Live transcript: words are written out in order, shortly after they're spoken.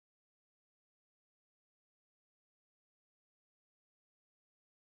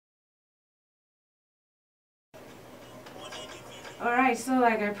Alright, so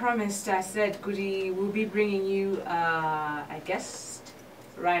like I promised, I said Goody will be bringing you a guest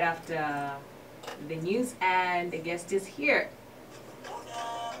right after the news, and the guest is here.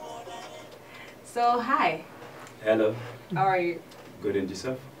 So, hi. Hello. How are you? Good, and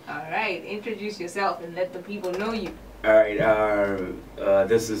yourself? Alright, introduce yourself and let the people know you. Alright,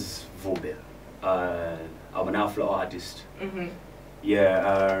 this is Vube. I'm an Afro artist.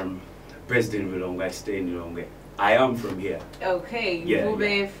 Yeah, President Vilonga, I stay in Vilonga. I am from here. Okay, yeah,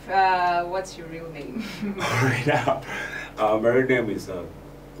 Vube, yeah. What's your real name? Alright, now, my real name is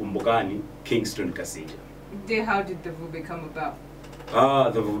Kumbukani Kingston Kasija. How did the Vube come about?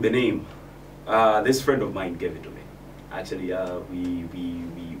 The Vube name, this friend of mine gave it to me. Actually,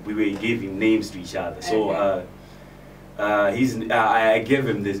 we were giving names to each other. So I gave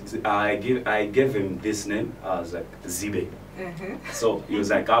him this. I gave him this name. I was like Zibe. So he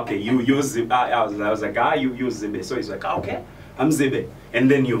was like, okay, you use Zibe. I was like, you use Zibe. So he's like, okay, I'm Zibe, and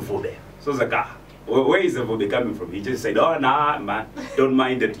then you Vube. So I was like, where is the Vube coming from? He just said, oh nah, man, don't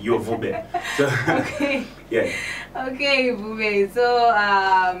mind it, you're Vube. So okay. Yeah. Okay, Vube. So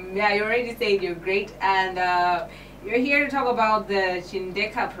yeah, you already said you're great, and you're here to talk about the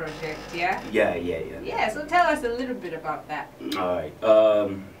Chindeka project, yeah? Yeah. So tell us a little bit about that. Alright.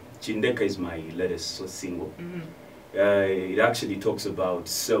 Chindeka is my latest single. It actually talks about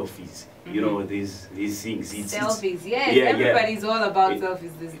selfies. You know, these things. Selfies, yes. Everybody's all about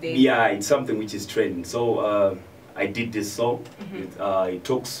selfies these days. Yeah, it's something which is trending. So I did this song. It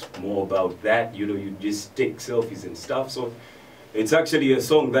talks more about that. You know, you just take selfies and stuff. So it's actually a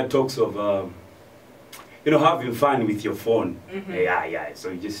song that talks of you know, having fun with your phone. Yeah. So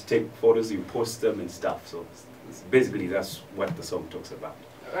you just take photos, you post them and stuff. So basically that's what the song talks about.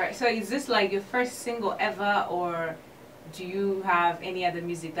 Right. So is this like your first single ever, or do you have any other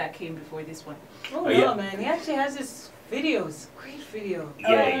music that came before this one? Oh no, yeah. Man. He actually has his videos. Great video.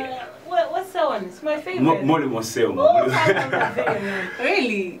 Yeah. What's that one? It's my favorite. Mole Moseo. I love that video, man.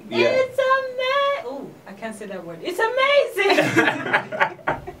 Really? Yeah. It's amazing. Oh, I can't say that word. It's amazing.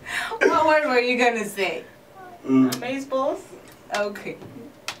 What word were you gonna say? Amazeballs. Okay.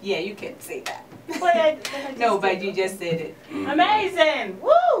 Yeah, you can say that. No, but you just said it. Amazing!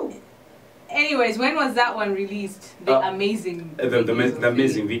 Woo! Anyways, when was that one released? The amazing the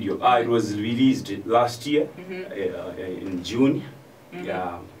amazing video. It was released last year in June.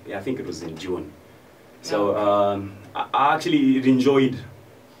 Yeah, I think it was in June. So I actually enjoyed,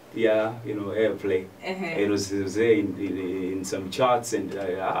 you know, airplay. It was there in some charts, and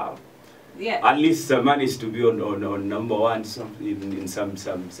yeah. At least I managed to be on #1 in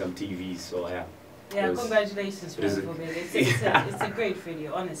some TVs. So yeah. Yeah, congratulations, Vube. It's a great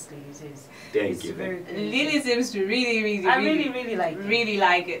video, honestly, it is. Thank you. Very Lily seems to really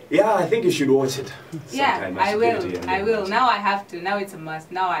like it. Yeah, I think you should watch it. Yeah, I will. Now I have to. Now it's a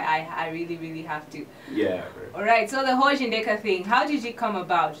must. Now I really have to. Yeah. Alright, so the whole Chindeka thing, how did it come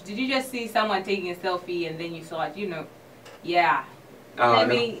about? Did you just see someone taking a selfie and then you thought, you know, yeah, let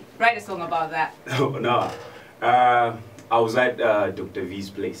me write a song about that? No. I was at Dr. V's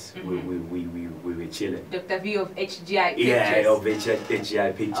place. We were chilling. Dr. V of HGI Pictures. Yeah, of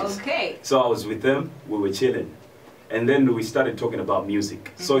HGI Pictures. Okay. So I was with them, we were chilling. And then we started talking about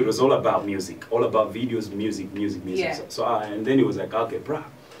music. So it was all about music, all about videos, music. Yeah. So and then he was like, okay, bruh,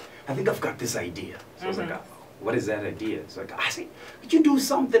 I think I've got this idea. So I was like, what is that idea? It's like, I said, could you do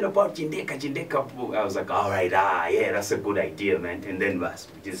something about Chindeka? I was like, all right, yeah, that's a good idea, man. And then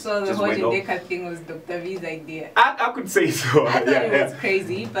so the whole Chindeka thing was Dr. V's idea. I could say so. I thought it was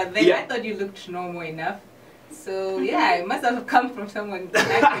crazy, but then I thought you looked normal enough. So yeah, it must have come from someone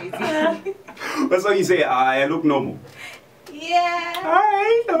that crazy. That's why you say I look normal. Yeah.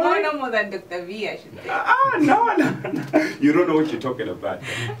 Alright. More normal than Dr. V, I should say. No. You don't know what you're talking about.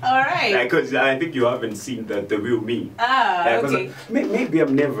 Alright. Because I think you haven't seen the real me. Okay. Maybe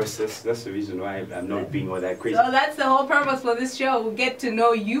I'm nervous. That's the reason why I'm not being all that crazy. So that's the whole purpose for this show. We'll get to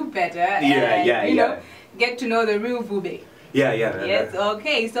know you better. And, you know, get to know the real Vube. Yeah. Yes,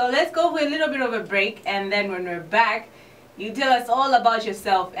 okay. So let's go for a little bit of a break, and then when we're back, you tell us all about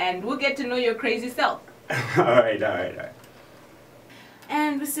yourself, and we'll get to know your crazy self. Alright.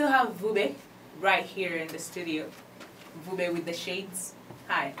 And we still have Vube right here in the studio. Vube with the shades.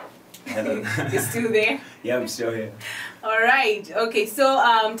 Hi. Hello. You're still there? Yeah, I'm still here. Alright, okay. So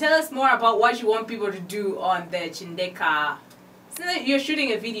tell us more about what you want people to do on the Chindeka. So you're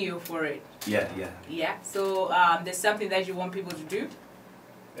shooting a video for it. Yeah. Yeah, so there's something that you want people to do?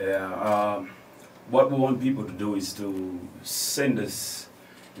 Yeah, what we want people to do is to send us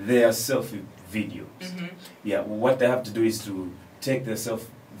their selfie videos. Yeah, what they have to do is to take their self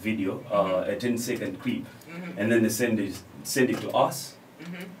video, a 10-second clip, and then they send it to us.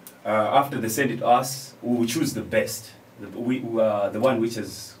 After they send it to us, we will choose the best, the one which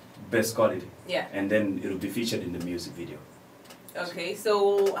has best quality. Yeah. And then it will be featured in the music video. Okay,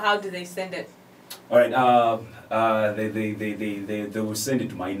 so how do they send it? All right. They will send it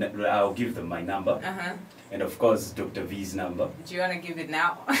to my. I'll give them my number. And of course, Dr. V's number. Do you want to give it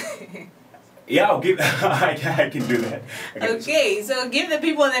now? Yeah, I'll give. I can do that. Okay, so give the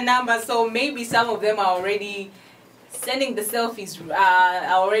people the number. So maybe some of them are already sending the selfies.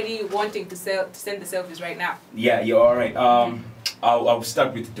 Are already wanting to send the selfies right now. Yeah, you're all right. I'll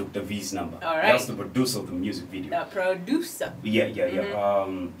start with Dr. V's number. All right. That's the producer of the music video. The producer. Yeah.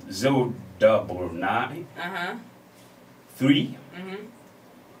 099 3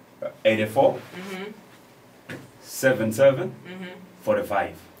 84 77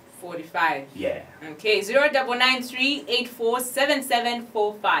 45. 45. Yeah. Okay, 0993 84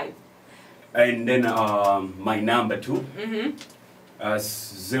 7745. And then my number too.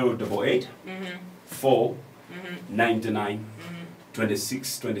 088 4 99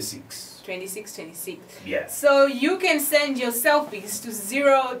 26 26. 2626. Yeah. So you can send your selfies to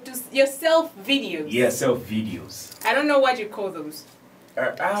your self videos. Yeah, self videos. I don't know what you call those.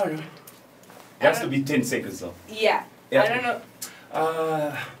 I don't know. It has to be 10 seconds though. Yeah. I don't know.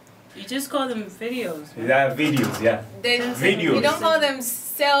 You just call them videos. Yeah, videos, yeah. Then videos. You don't call them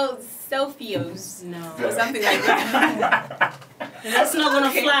selfies. No. Or something like that. That's not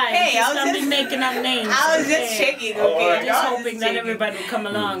gonna fly. Hey, just don't be making up names. I was just checking, okay? Oh, Just hoping that everybody will come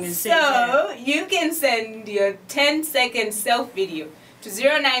along and say So, you can send your 10-second self video to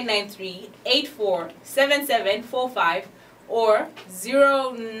 0993 84 7745 or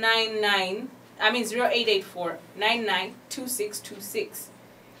 0884 99 2626.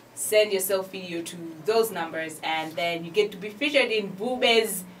 Send your self video to those numbers and then you get to be featured in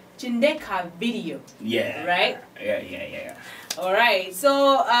Vube's Chindeka video. Yeah. Right? Yeah. All right. So,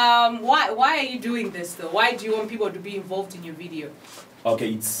 why are you doing this though? Why do you want people to be involved in your video?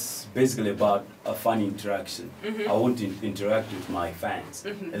 Okay, it's basically about a fun interaction. I want to interact with my fans.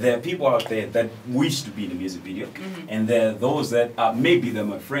 There are people out there that wish to be in a music video, and there are those that maybe they're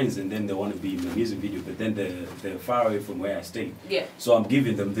my friends and then they want to be in the music video, but then they're far away from where I stay. Yeah. So I'm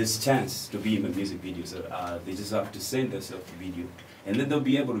giving them this chance to be in my music video. So they just have to send themselves a video, and then they'll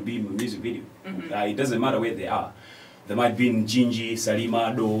be able to be in my music video. It doesn't matter where they are. They might be in Jinji,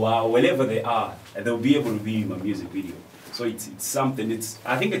 Salima, Doha, wherever they are, and they'll be able to be in my music video. So it's something.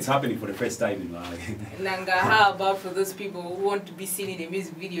 I think it's happening for the first time in my life. Nanga, how about for those people who want to be seen in a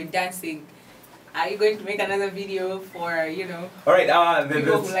music video dancing? Are you going to make another video for All right.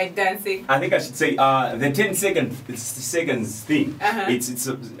 people who like dancing? I think I should say the 10 seconds thing.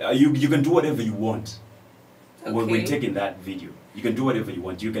 You can do whatever you want when taking that video. You can do whatever you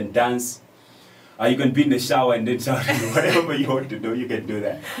want. You can dance. You can be in the shower and then shout whatever you want to do. You can do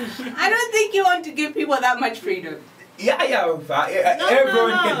that. I don't think you want to give people that much freedom. Yeah.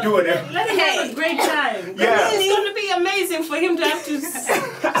 Everyone can do it. Let him have a great time. Yeah. It's going to be amazing for him to have to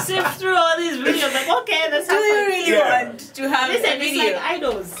sift through all these videos. Like, okay, that's Do you really want to have a It's video like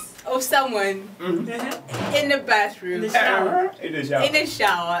idols. of someone in the bathroom, In the shower. In the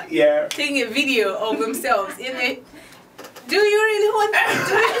shower. Yeah, taking a video of themselves in the... Do you really want to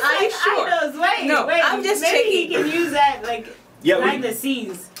do it? Are you sure? Idols. Wait, no, I'm just maybe checking. he can use that behind the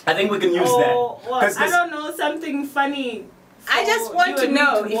scenes. I think we can use that. I don't know, something funny. I just want to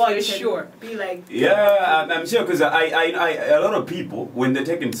know if you're sure. Be like, yeah, I'm sure because a lot of people when they're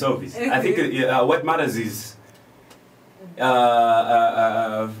taking selfies, I think what matters is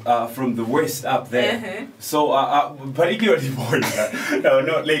from the waist up there. So particularly boys, no,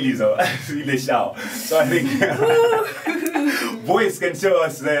 not ladies, in the shower. So I think boys can show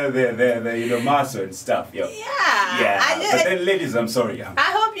us their muscle and stuff. Yeah. But then ladies, I'm sorry.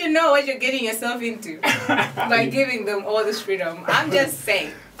 I hope you know what you're getting yourself into by giving them all this freedom. I'm just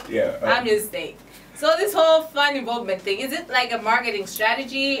saying. Yeah. I'm just saying. So this whole fan involvement thing, is it like a marketing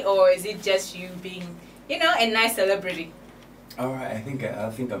strategy or is it just you being, a nice celebrity? Alright, I think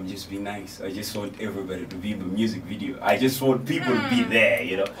I'm just being nice. I just want everybody to be in the music video. I just want people to be there,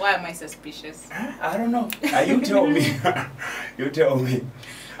 Why am I suspicious? I don't know. You tell me. You tell me.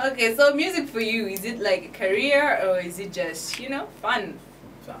 Okay, so music for you, is it like a career or is it just, fun?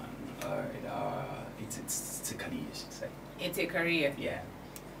 Fun. Alright, it's a career, I should say. It's a career? Yeah.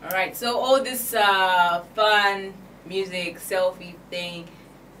 Alright, so all this fun, music, selfie thing,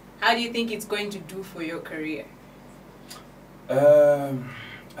 how do you think it's going to do for your career? I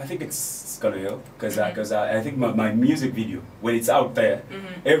think it's gonna help because I think my music video, when it's out there,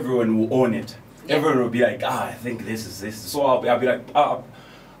 everyone will own it. Yeah. Everyone will be like, I think this is this. So I'll be like,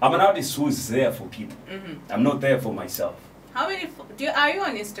 I'm an artist who's there for people. I'm not there for myself. How many? Are you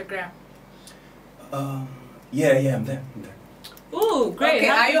on Instagram? Yeah, I'm there. Oh, great. Okay,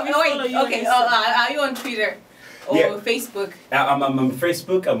 are you on Twitter or Facebook? I'm on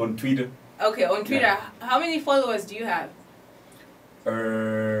Facebook. I'm on Twitter. Okay, on Twitter. Yeah. How many followers do you have?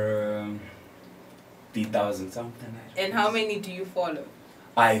 3,000 something. And how many do you follow?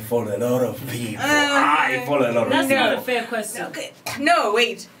 I follow a lot of people. I follow a lot of people. That's not a fair question. Okay. No,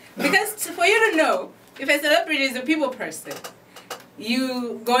 wait. Because for you to know, if a celebrity is a people person,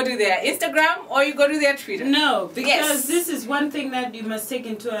 you go to their Instagram or you go to their Twitter. No, because this is one thing that you must take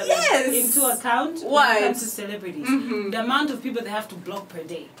into account when it comes to celebrities. The amount of people they have to block per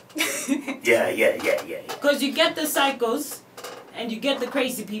day. Yeah. Because you get the psychos and you get the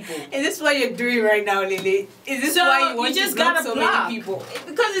crazy people. Is this what you're doing right now, Lily? Is this why you want to block so many people?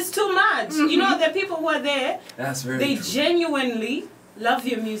 Because it's too much. You know, there are people who are there. That's very They true. genuinely love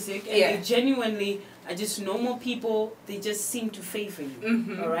your music and they genuinely are just normal people. They just seem to favor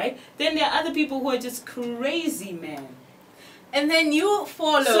you. All right. Then there are other people who are just crazy, man. And then you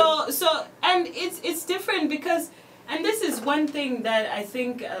follow. So and it's different because, and this is one thing that I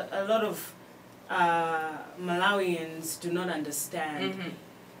think a lot of Malawians do not understand.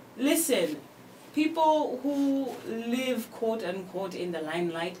 Listen, people who live quote unquote in the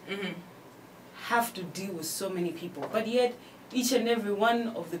limelight have to deal with so many people, but yet each and every one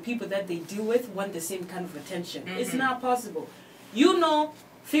of the people that they deal with want the same kind of attention. It's not possible. You know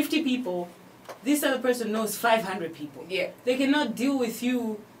 50 people, this other person knows 500 people. Yeah. They cannot deal with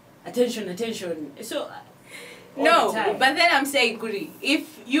you attention. So no, but then I'm saying, Guri,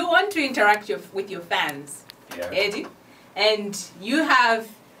 if you want to interact with your fans, Eddie, and you have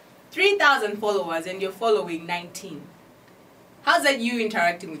 3,000 followers and you're following 19, how's that you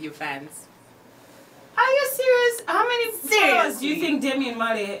interacting with your fans? Are you serious? How many followers do you think Damian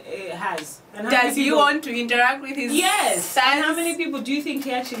Marley has? And does he want to interact with his fans? And how many people do you think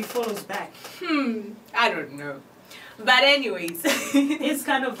he actually follows back? I don't know. But anyways, it's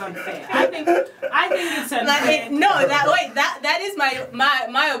kind of unfair. I think it's unfair. That is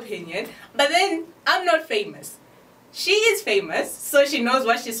my opinion. But then I'm not famous. She is famous, so she knows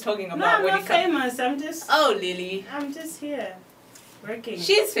what she's talking about. No, I'm not famous. I'm just. Oh, Lily. I'm just here, working.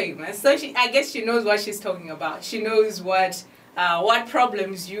 She's famous, so I guess she knows what she's talking about. She knows what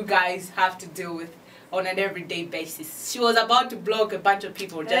problems you guys have to deal with on an everyday basis. She was about to block a bunch of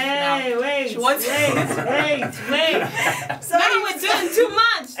people just now. Wait. So now we're doing too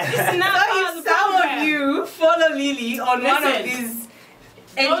much. It's not part of the some program. of you follow Lily on one of these,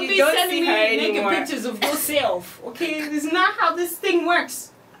 and don't you be don't sending see her me naked anymore. pictures of yourself. Okay, this is not how this thing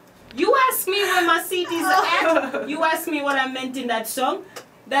works. You ask me where my CDs are at. You ask me what I meant in that song.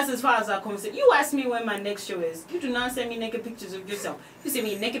 That's as far as our conversation. You ask me when my next show is. You do not send me naked pictures of yourself. You send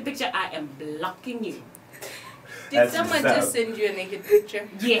me a naked picture, I am blocking you. Did someone just send you a naked picture?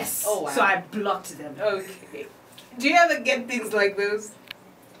 Yes. Oh, wow. So I blocked them. Okay. Do you ever get things like those?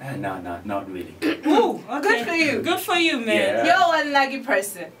 No, not really. Ooh, okay. Good for you. Good for you, man. Yeah. You're one lucky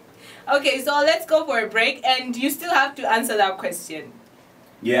person. Okay, so let's go for a break, and you still have to answer that question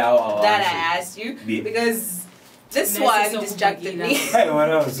that I asked you, because this one distracted me. Hey, well,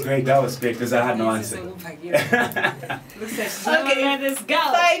 that was great because I had no answer. Okay, let's go.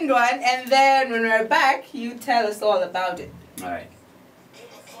 Find one, and then when we're back, you tell us all about it. All right.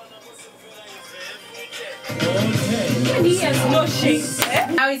 He has no shame.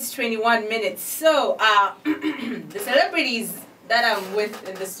 Now it's 21 minutes. So, the celebrities that I'm with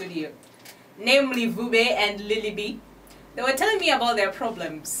in the studio, namely Vube and Lily B, they were telling me about their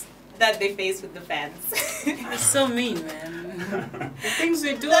problems that they face with the fans. You're so mean, man. The things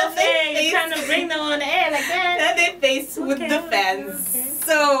we do off air, you're trying to bring them on air like that. That they face with the fans.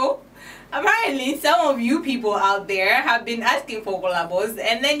 So, apparently, some of you people out there have been asking for collabos,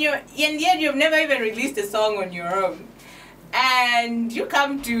 and yet you've never even released a song on your own. And you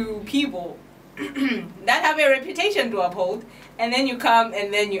come to people that have a reputation to uphold, and then you come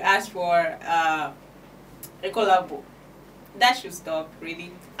and then you ask for a collabo. That should stop,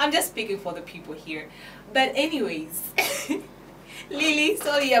 really. I'm just speaking for the people here. But anyways, Lily,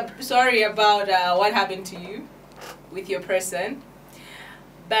 sorry about what happened to you with your person.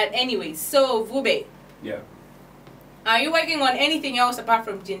 But anyways, so Vube. Yeah. Are you working on anything else apart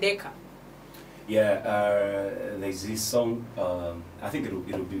from Jindeka? Yeah, there's this song. I think it'll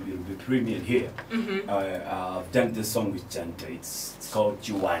be premiered here. I've done this song with Janta. It's called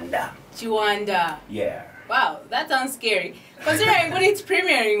Chiwanda. Chiwanda. Yeah. Wow, that sounds scary. Considering when it's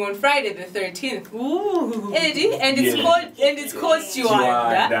premiering on Friday the 13th. Ooh. And it's called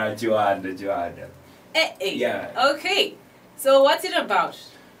Chiwanda. Chiwanda. Eh. Yeah. Okay. So what's it about?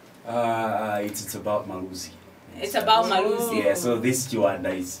 It's about Malusi. It's about Malusi. Yeah, so this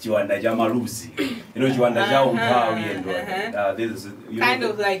Chiwanda is Chiwanda ja Malusi. You know, Chiwanda ja Umpawi and this is kind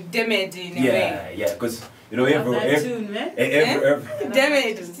of like Demed in a way. Yeah, because you know every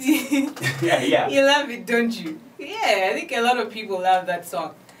Demed. yeah. You love it, don't you? Yeah, I think a lot of people love that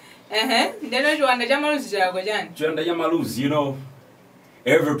song. Then Chiwanda ja Malusi jagojan. Chiwanda ja Malusi, you know,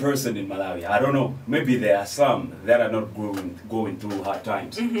 every person in Malawi, I don't know, maybe there are some that are not going through hard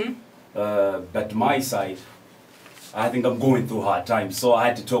times. But my side, I think I'm going through hard times, so I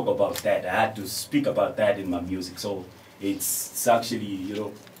had to talk about that. I had to speak about that in my music. So it's actually, you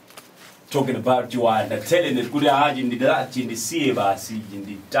know, talking about you and telling it,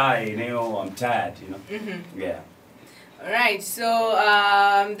 I'm tired, you know. Yeah. All right. So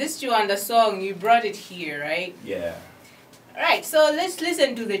this Juanda song, you brought it here, right? Yeah. Right, so let's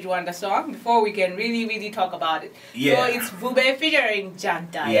listen to the Juanda song before we can really talk about it. Yeah. So it's Vube featuring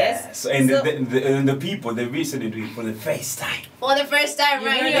Janta, yes? So, and the people, they're listening to it for the first time. For the first time,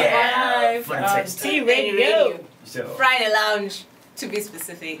 right here. Yeah. For the first time. Timveni Radio. So, Friday Lounge, to be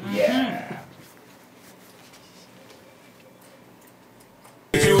specific. Yeah.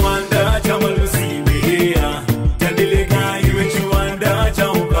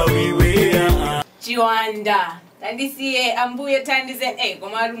 Juanda. Tandisiye ambuye tandize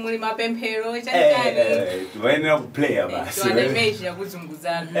komaru muri mapemphero chakani wena kuplaya basi wena image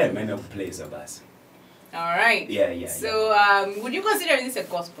kuzunguzana wena kuplaya basi. All right. Yeah. So would you consider this a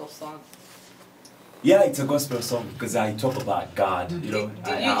gospel song? Yeah, it's a gospel song because I talk about God, you know.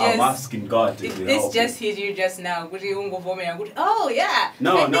 I'm asking God to help me. Did this just hit you just now? Oh yeah.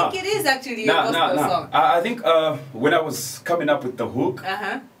 No. I think it is actually a gospel song. I think when I was coming up with the hook,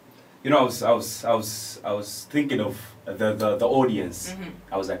 you know, I was thinking of the audience.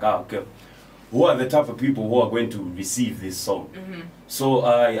 I was like, okay, who are the type of people who are going to receive this song? So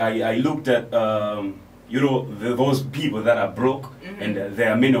I looked at you know, those people that are broke, and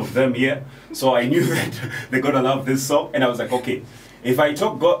there are many of them here. So I knew that they're gonna love this song, and I was like, okay, if I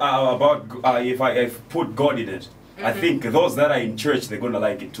talk if I put God in it, I think those that are in church, they're gonna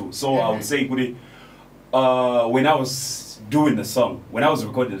like it too. So I would say, when I was doing the song, when I was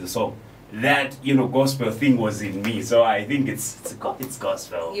recording the song, that, you know, gospel thing was in me. So I think it's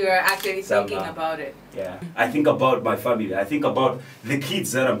gospel. You are actually thinking about it. Yeah. I think about my family. I think about the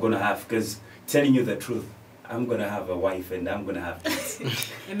kids that I'm going to have, because telling you the truth, I'm going to have a wife and I'm going to have kids.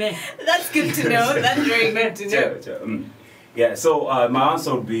 Amen. That's good to know. That's very good to know. Yeah, so my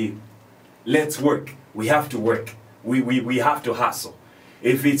answer would be, let's work. We have to work. We have to hustle.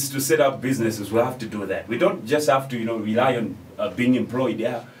 If it's to set up businesses, we have to do that. We don't just have to, you know, rely on being employed.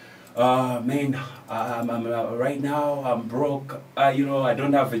 Yeah, man, right now I'm broke. You know, I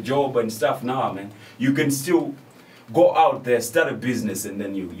don't have a job and stuff. Now, man, you can still go out there, start a business, and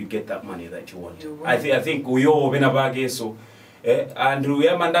then you get that money that you want. I think we all win a bag, so. And we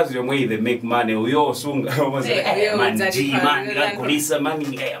are man, that's the way they make money. We all soon almost man,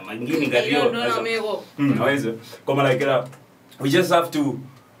 we just have to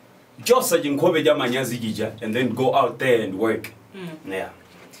and then go out there and work. Yeah.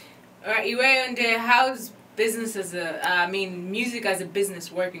 Alright, you were on the how's business as a music as a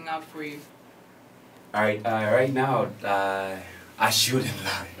business working out for you? Alright, right now I shouldn't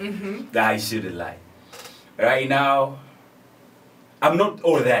lie. I shouldn't lie. Right now I'm not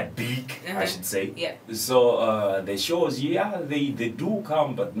all that big, I should say. Yeah. So the shows, yeah, they do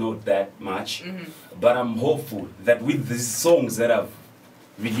come, but not that much. But I'm hopeful that with these songs that I've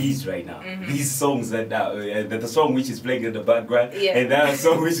released right now, these songs that the song which is playing in the background, and that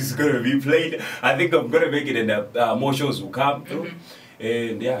song which is going to be played, I think I'm going to make it, and more shows will come through.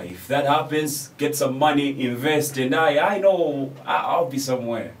 And yeah, if that happens, get some money, invest, and I know I'll be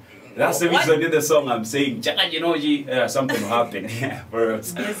somewhere. That's the reason in the song I'm saying, something will happen. Yeah, for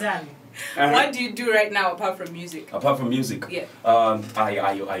us. What do you do right now apart from music? Apart from music? Yeah.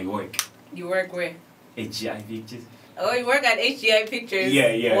 I work. You work where? HGI Pictures. Oh, you work at HGI Pictures?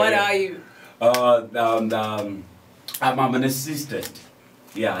 Yeah. What are you? I'm an assistant.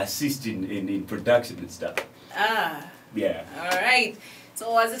 Yeah, assisting in production and stuff. Ah. Yeah. Alright.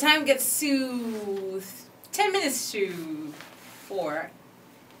 So as the time gets to 10 minutes to 4,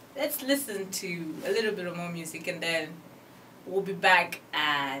 let's listen to a little bit of more music and then we'll be back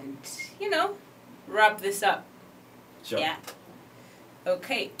and, you know, wrap this up. Sure. Yeah.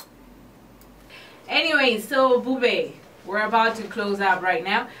 Okay. Anyway, so Vube, we're about to close out right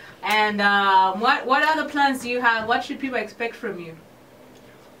now. And what other plans do you have? What should people expect from you?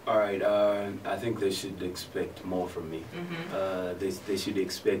 Alright, I think they should expect more from me. They should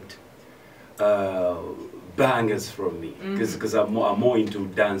expect bangers from me, because I'm more into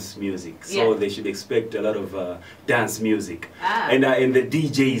dance music, so they should expect a lot of dance music. And the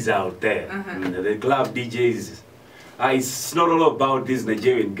DJs out there, the club DJs. It's not all about these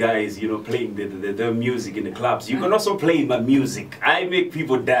Nigerian guys, you know, playing the music in the clubs. You can also play my music. I make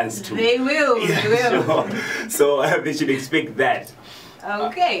people dance too. They will. Yeah, they will. Sure. So they should expect that.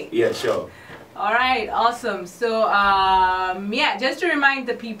 Okay. Yeah, sure. All right, awesome. So, yeah, just to remind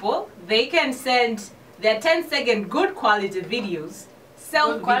the people, they can send their 10-second good quality videos.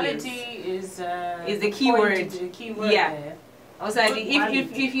 Good quality is the key word. Yeah. There. Also,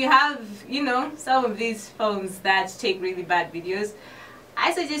 if you have, you know, some of these phones that take really bad videos,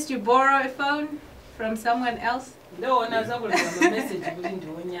 I suggest you borrow a phone from someone else. No, no, no, message.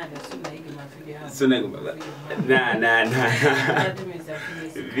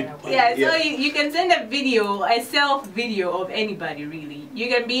 Yeah, so you can send a video, a self video of anybody really. You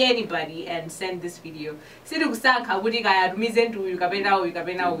can be anybody and send this video.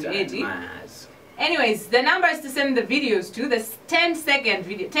 Anyways, the numbers to send the videos to, the 10-second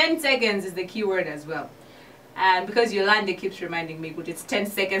video. 10 seconds is the keyword as well. And because Yolanda keeps reminding me, but it's 10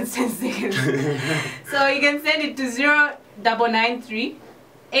 seconds, 10 seconds. So you can send it to 0993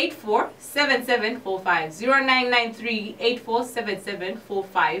 847745, 0993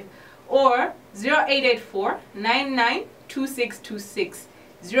 847745, or 0884 992626,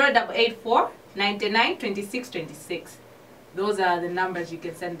 0884 992626. Those are the numbers you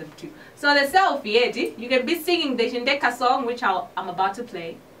can send them to. So the selfie, Eddie, you can be singing the Shindeka song, which I'm about to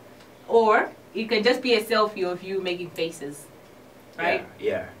play, or it can just be a selfie of you making faces, right?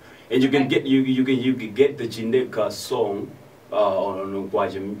 Yeah. And you can get you can get the Shindeka song on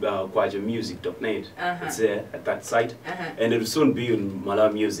kwajamusic.net. It's there at that site, and it will soon be on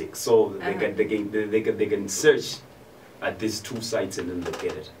Mala Music. So they can search at these two sites and then they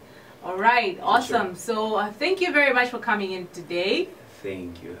get it. All right, awesome. Sure. So thank you very much for coming in today.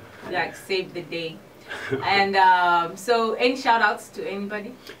 Thank you. Like, saved the day. And so any shout outs to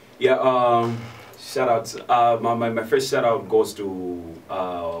anybody? Yeah, shout outs. My first shout out goes to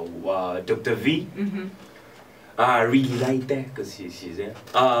Dr. V. I really like that because she's there.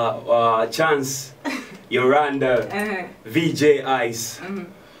 Chance, Yoranda, VJ Ice,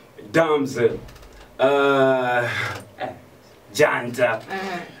 Dams, Janta.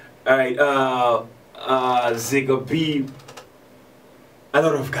 Alright, Zigga B, a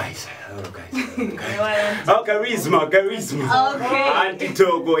lot of guys. Oh, charisma. Okay. Auntie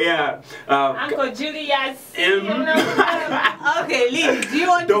Togo, yeah. Uncle Julius. Okay, Lily, do you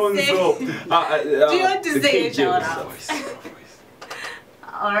want to say? Do you want to say a shout out?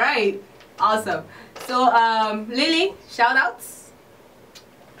 All right, awesome. So, Lily, shout outs.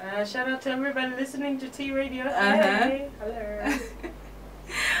 Shout out to everybody listening to T Radio. Hey, hello.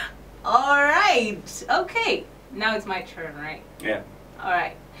 All right. Okay. Now it's my turn, right? Yeah. All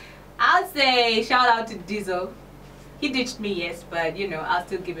right. I'll say shout out to Dizzo. He ditched me, yes, but you know, I'll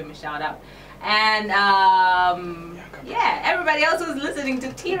still give him a shout out. And yeah, everybody else who's listening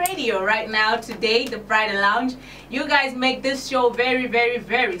to T Radio right now today, the Friday Lounge, you guys make this show very, very,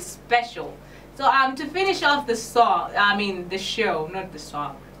 very special. So to finish off the song, I mean the show, not the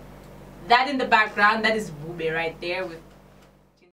song. That in the background, that is Vube right there with